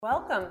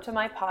Welcome to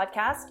my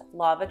podcast,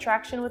 Law of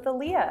Attraction with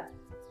Aaliyah,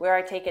 where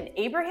I take an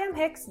Abraham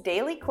Hicks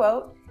daily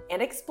quote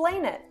and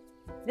explain it.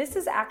 This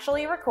is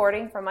actually a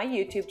recording from my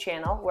YouTube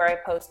channel where I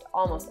post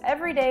almost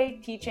every day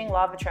teaching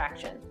Law of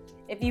Attraction.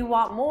 If you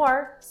want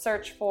more,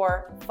 search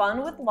for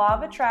Fun with Law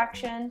of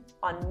Attraction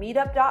on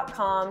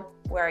meetup.com,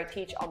 where I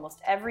teach almost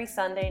every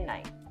Sunday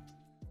night.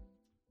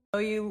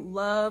 You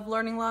love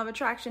learning Law of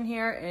Attraction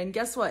here, and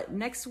guess what?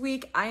 Next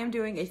week I am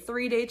doing a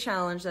 3-day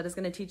challenge that is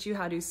going to teach you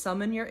how to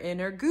summon your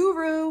inner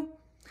guru.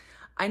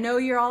 I know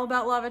you're all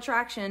about Law of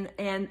Attraction,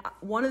 and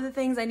one of the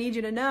things I need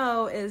you to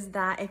know is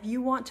that if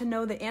you want to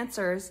know the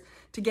answers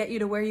to get you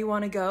to where you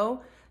want to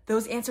go,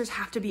 those answers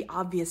have to be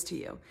obvious to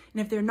you.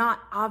 And if they're not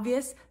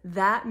obvious,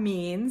 that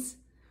means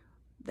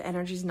the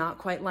energy's not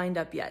quite lined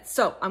up yet.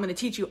 So I'm going to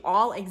teach you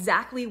all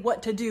exactly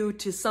what to do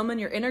to summon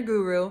your inner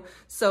guru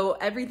so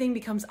everything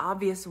becomes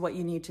obvious what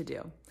you need to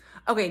do.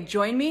 Okay,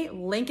 join me,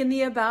 link in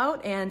the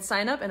about, and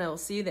sign up, and I will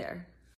see you there.